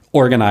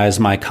organize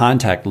my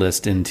contact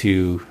list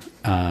into,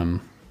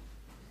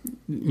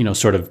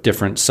 sort of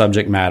different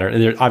subject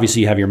matter.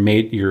 Obviously, you have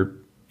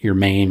your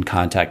main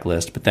contact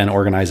list, but then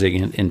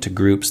organizing it into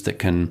groups that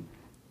can,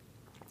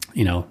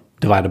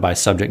 divided by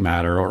subject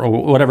matter or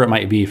whatever it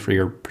might be for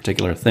your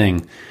particular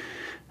thing.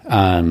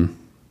 I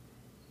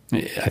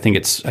think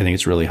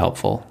it's really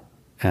helpful.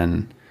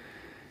 And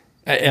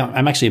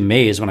I'm actually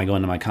amazed when I go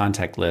into my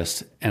contact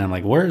list and I'm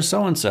like, where's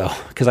so-and-so?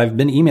 Because I've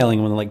been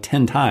emailing them like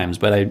 10 times,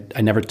 but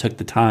I never took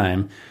the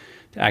time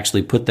to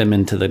actually put them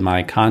into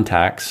my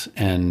contacts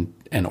and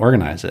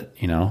organize it,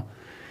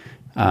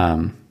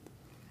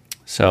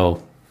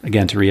 So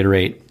again, to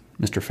reiterate,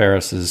 Mr.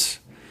 Ferriss's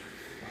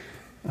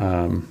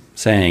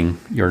saying,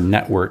 your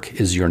network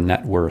is your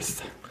net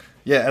worth.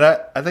 Yeah, and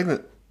I think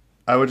that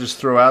I would just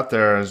throw out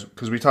there,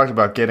 because we talked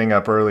about getting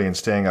up early and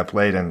staying up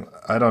late, and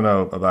I don't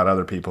know about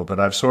other people, but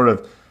I've sort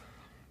of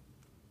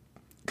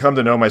come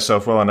to know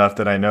myself well enough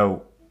that I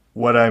know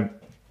what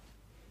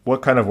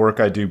kind of work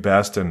I do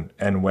best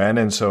and when.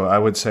 And so I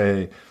would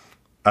say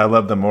I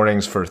love the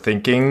mornings for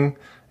thinking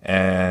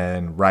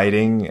and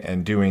writing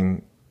and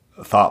doing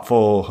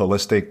thoughtful,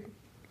 holistic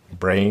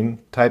brain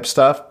type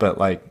stuff. But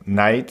like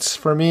nights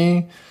for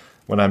me,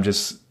 when I'm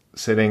just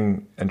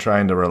sitting and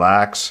trying to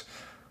relax,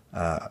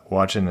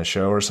 watching a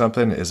show or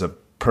something, is a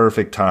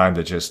perfect time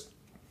to just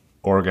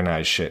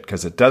organize shit,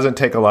 because it doesn't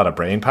take a lot of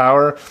brain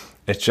power.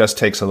 It just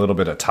takes a little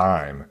bit of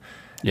time.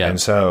 Yeah. And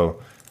so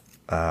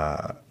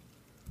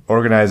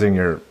organizing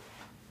your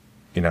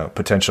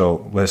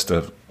potential list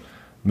of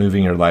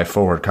moving your life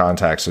forward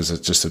contacts is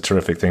just a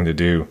terrific thing to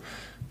do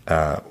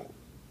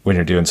when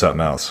you're doing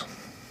something else.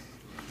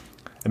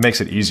 It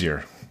makes it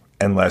easier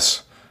and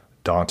less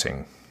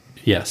daunting.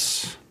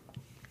 Yes.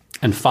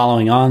 And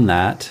following on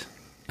that,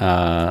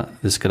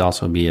 this could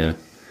also be a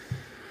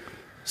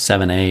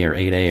 7A or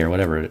 8A or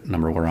whatever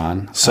number we're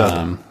on.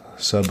 Sub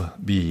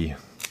B.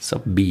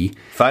 Sub B.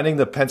 Finding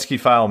the Penske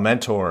File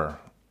mentor.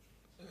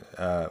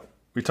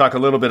 We talk a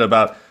little bit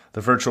about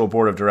the virtual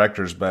board of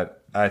directors,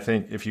 but I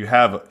think if you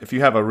have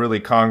a really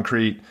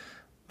concrete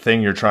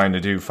thing you're trying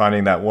to do,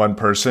 finding that one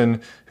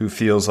person who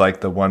feels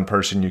like the one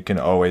person you can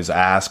always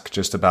ask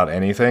just about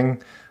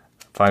anything,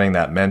 finding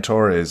that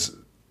mentor is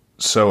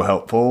so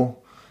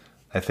helpful.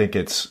 I think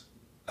it's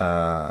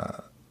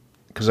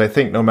because I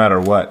think no matter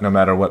what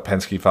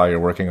Penske File you're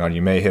working on,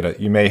 you may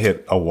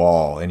hit a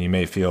wall, and you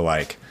may feel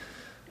like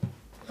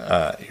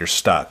you're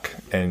stuck.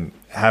 And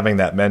having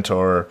that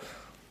mentor,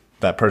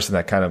 that person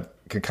that can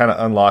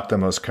unlock the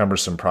most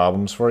cumbersome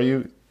problems for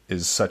you,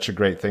 is such a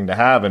great thing to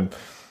have. And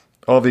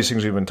all of these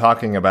things we've been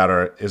talking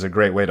about is a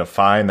great way to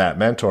find that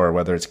mentor,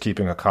 whether it's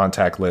keeping a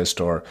contact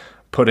list or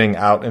putting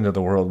out into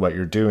the world what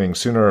you're doing.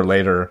 Sooner or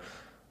later,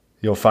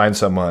 you'll find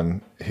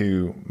someone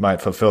who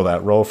might fulfill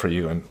that role for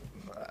you. And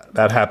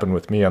that happened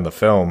with me on the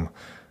film.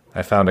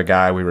 I found a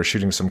guy, we were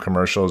shooting some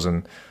commercials,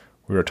 and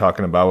we were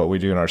talking about what we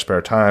do in our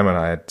spare time. And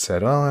I had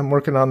said, I'm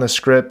working on this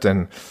script.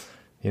 And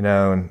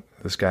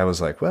this guy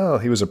was like, well,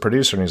 he was a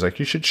producer, and he's like,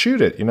 you should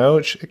shoot it.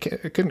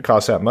 It couldn't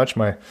cost that much.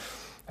 I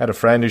had a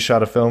friend who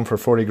shot a film for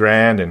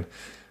 $40,000, and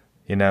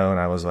and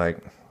I was like,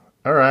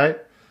 all right,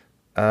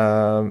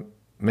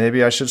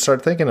 maybe I should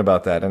start thinking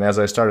about that. And as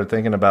I started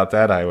thinking about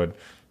that, I would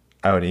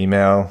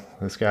email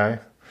this guy,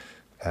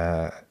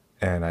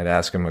 and I'd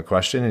ask him a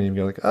question, and he'd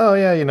be like, oh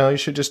yeah, you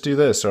should just do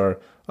this, or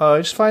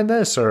oh, just find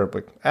this, or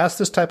like, ask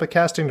this type of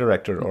casting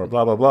director, or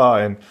blah blah blah.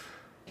 And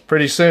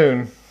pretty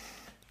soon,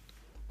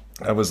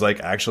 I was like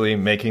actually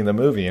making the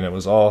movie, and it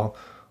was all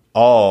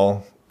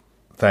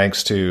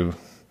thanks to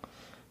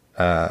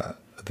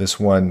this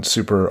one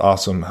super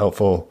awesome,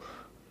 helpful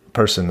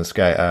person, this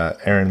guy,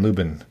 Aaron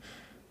Lubin,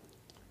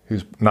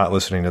 who's not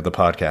listening to the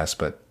podcast,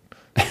 but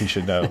he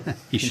should know.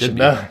 He should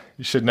know.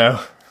 You should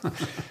know.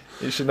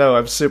 You should know.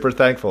 I'm super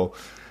thankful.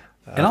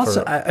 And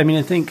also, I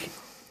think,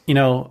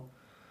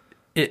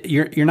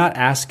 you're not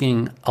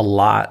asking a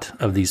lot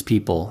of these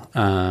people.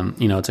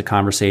 It's a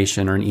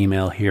conversation or an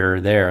email here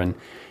or there.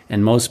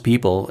 And most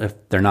people, if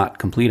they're not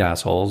complete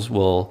assholes,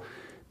 will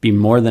be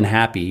more than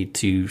happy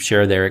to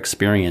share their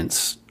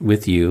experience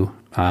with you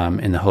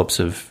in the hopes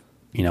of,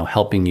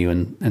 helping you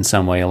in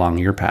some way along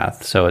your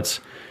path. So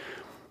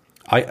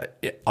all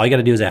you got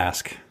to do is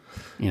ask.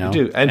 You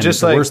do. And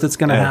just the worst that's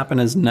going to happen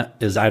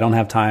is I don't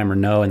have time or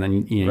no, and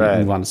then you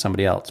move on to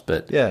somebody else.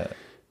 But yeah,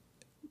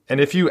 and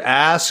if you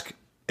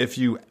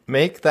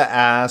make the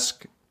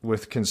ask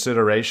with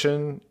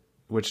consideration,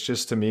 which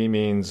just to me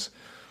means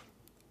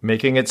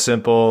making it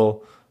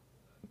simple,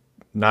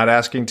 not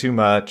asking too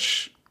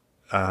much,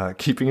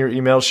 keeping your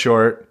email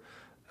short.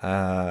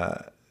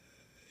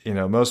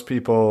 Most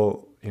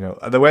people,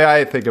 the way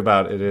I think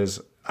about it is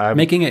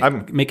making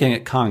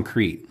it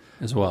concrete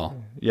as well.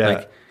 Yeah.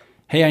 Like,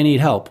 hey, I need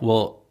help.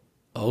 Well,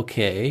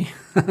 okay.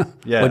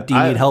 Yeah. What do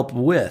you need help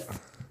with?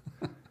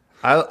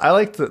 I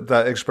like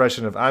the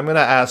expression of I'm going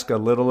to ask a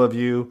little of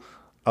you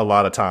a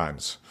lot of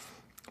times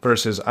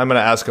versus I'm going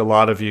to ask a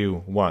lot of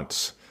you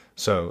once.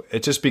 So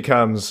it just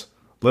becomes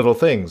little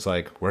things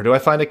like, where do I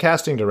find a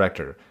casting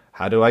director?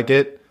 How do I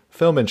get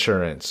film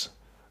insurance?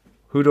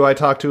 Who do I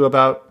talk to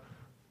about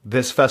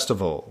this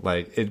festival?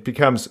 Like it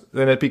becomes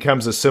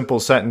a simple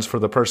sentence for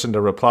the person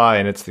to reply,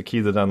 and it's the key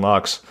that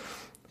unlocks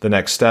the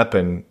next step,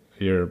 and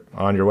you're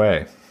on your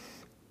way.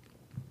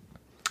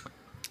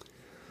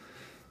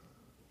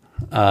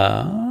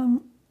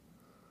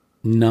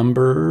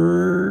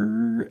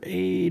 Number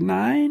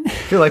 9. I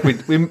feel like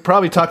we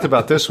probably talked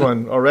about this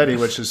one already,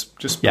 which is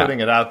just putting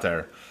it out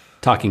there.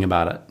 Talking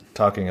about it.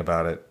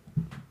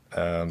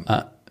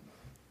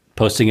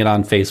 Posting it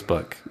on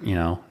Facebook.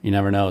 You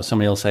never know.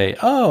 Somebody will say,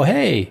 oh,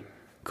 hey,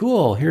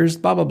 cool. Here's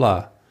blah, blah,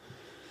 blah.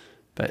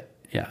 But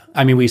yeah,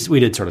 I mean, we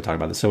did sort of talk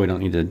about this, so we don't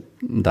need to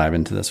dive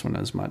into this one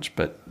as much,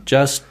 but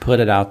just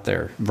put it out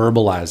there,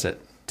 verbalize it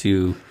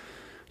to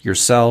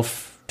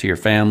yourself, to your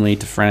family,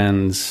 to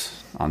friends,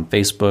 on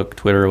Facebook,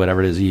 Twitter,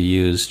 whatever it is you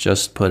use,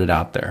 just put it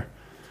out there.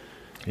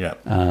 Yeah.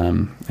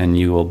 And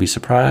you will be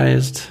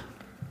surprised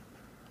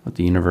what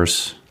the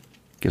universe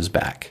gives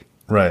back.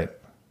 Right.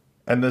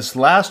 And this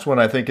last one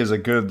I think is a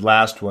good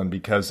last one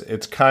because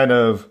it's kind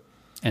of...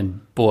 And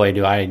boy,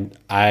 do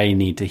I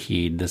need to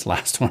heed this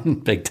last one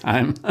big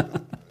time.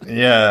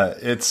 Yeah,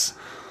 it's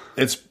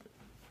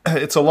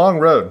a long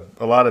road.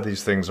 A lot of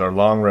these things are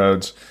long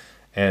roads,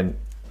 and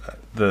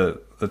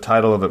the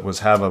title of it was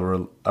Have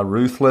a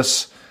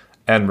Ruthless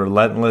and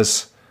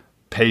Relentless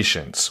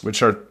Patience,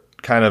 which are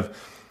kind of,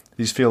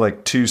 these feel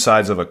like two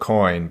sides of a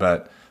coin,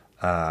 but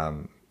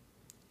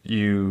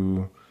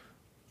you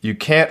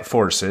can't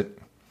force it.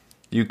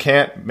 You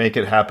can't make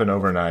it happen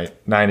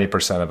overnight.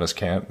 90% of us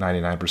can't.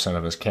 99%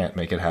 of us can't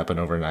make it happen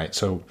overnight.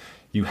 So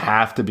you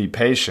have to be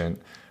patient,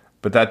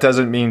 but that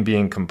doesn't mean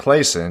being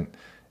complacent.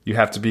 You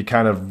have to be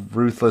kind of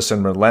ruthless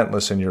and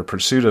relentless in your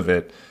pursuit of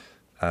it,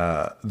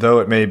 though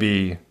it may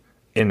be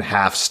in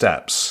half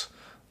steps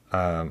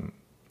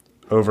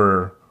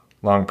over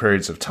long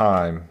periods of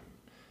time.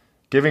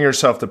 Giving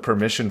yourself the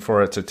permission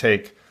for it to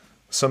take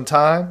some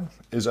time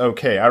is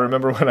okay. I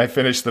remember when I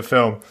finished the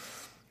film,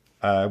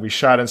 we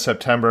shot in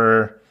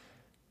September,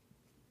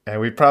 and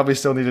we probably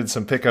still needed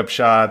some pickup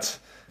shots.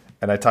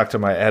 And I talked to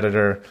my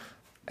editor,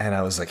 and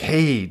I was like,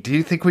 hey, do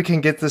you think we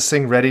can get this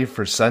thing ready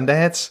for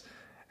Sundance?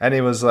 And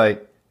he was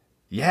like,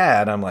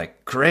 yeah. And I'm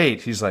like,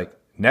 great. He's like,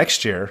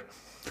 next year.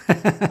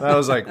 And I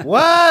was like,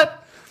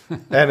 what?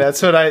 And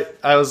that's what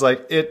I was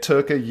like, it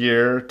took a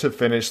year to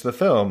finish the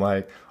film.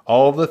 Like,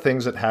 all of the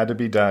things that had to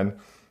be done,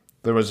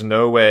 there was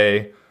no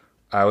way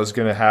I was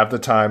going to have the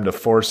time to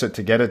force it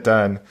to get it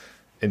done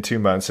in 2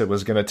 months. It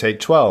was going to take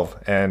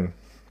 12. And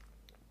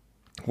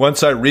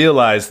once I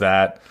realized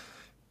that,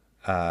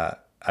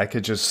 I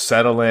could just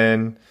settle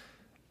in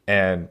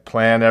and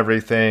plan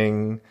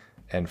everything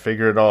and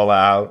figure it all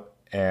out.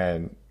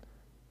 And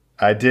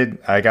I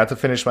got to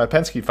finish my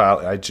Penske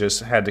file. I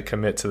just had to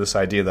commit to this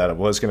idea that it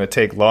was going to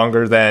take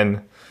longer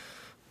than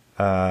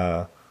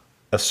a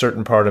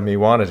certain part of me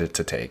wanted it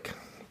to take.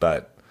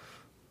 But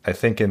I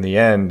think in the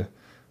end,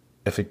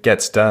 if it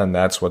gets done,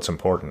 that's what's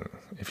important.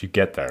 If you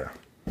get there.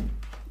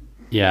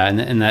 Yeah,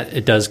 and that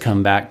it does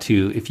come back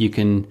to if you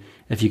can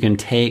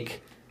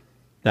take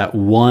that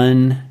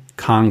one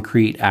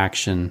concrete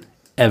action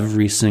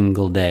every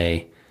single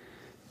day,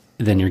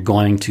 then you're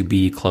going to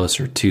be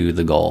closer to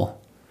the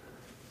goal.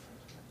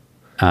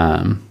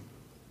 And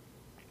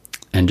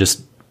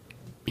just,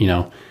 you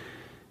know,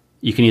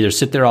 you can either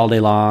sit there all day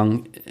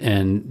long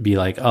and be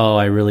like, oh,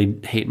 I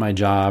really hate my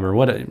job or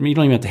what. I mean, you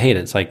don't even have to hate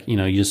it. It's like, you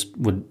know, you just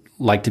would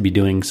like to be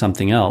doing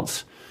something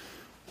else.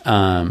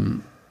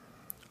 And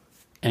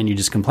you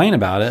just complain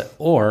about it,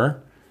 or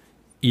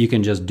you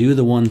can just do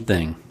the one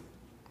thing,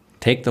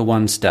 take the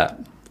one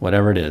step,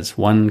 whatever it is,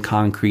 one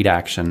concrete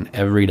action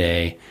every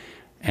day,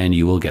 and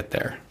you will get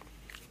there.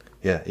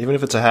 Yeah, even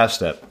if it's a half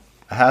step.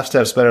 A half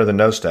step's better than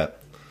no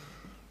step.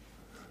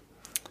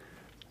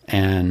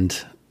 And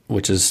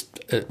which is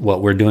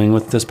what we're doing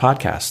with this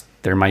podcast.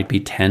 There might be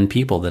 10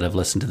 people that have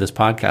listened to this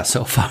podcast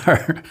so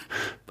far,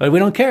 but we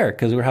don't care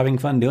because we're having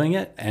fun doing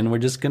it, and we're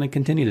just going to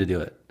continue to do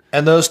it.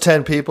 And those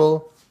 10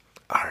 people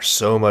are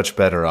so much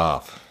better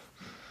off.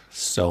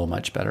 So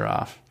much better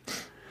off.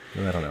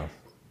 I don't know.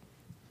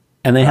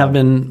 And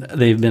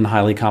they've been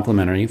highly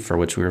complimentary, for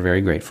which we were very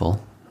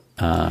grateful.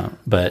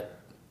 But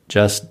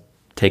just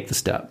take the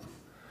step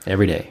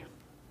every day.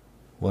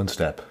 One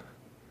step.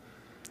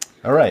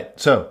 All right.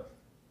 So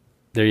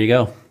there you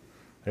go.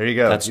 There you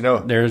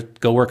go.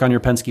 Go work on your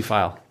Penske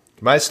file.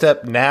 My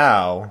step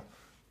now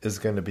is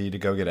going to be to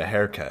go get a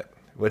haircut,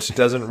 which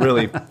doesn't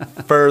really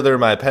further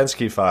my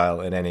Penske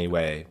file in any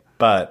way,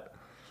 but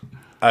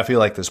I feel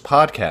like this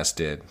podcast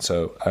did.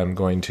 So I'm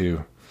going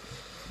to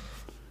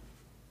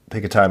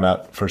take a time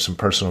out for some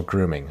personal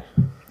grooming.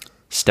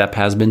 Step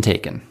has been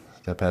taken.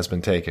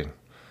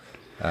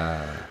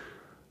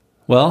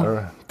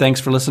 Well,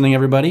 thanks for listening,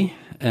 everybody.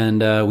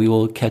 And we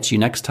will catch you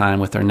next time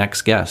with our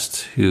next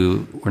guest,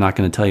 who we're not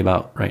going to tell you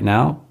about right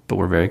now, but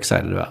we're very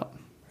excited about.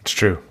 It's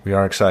true. We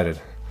are excited.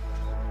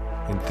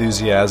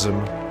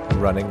 Enthusiasm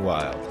running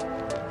wild.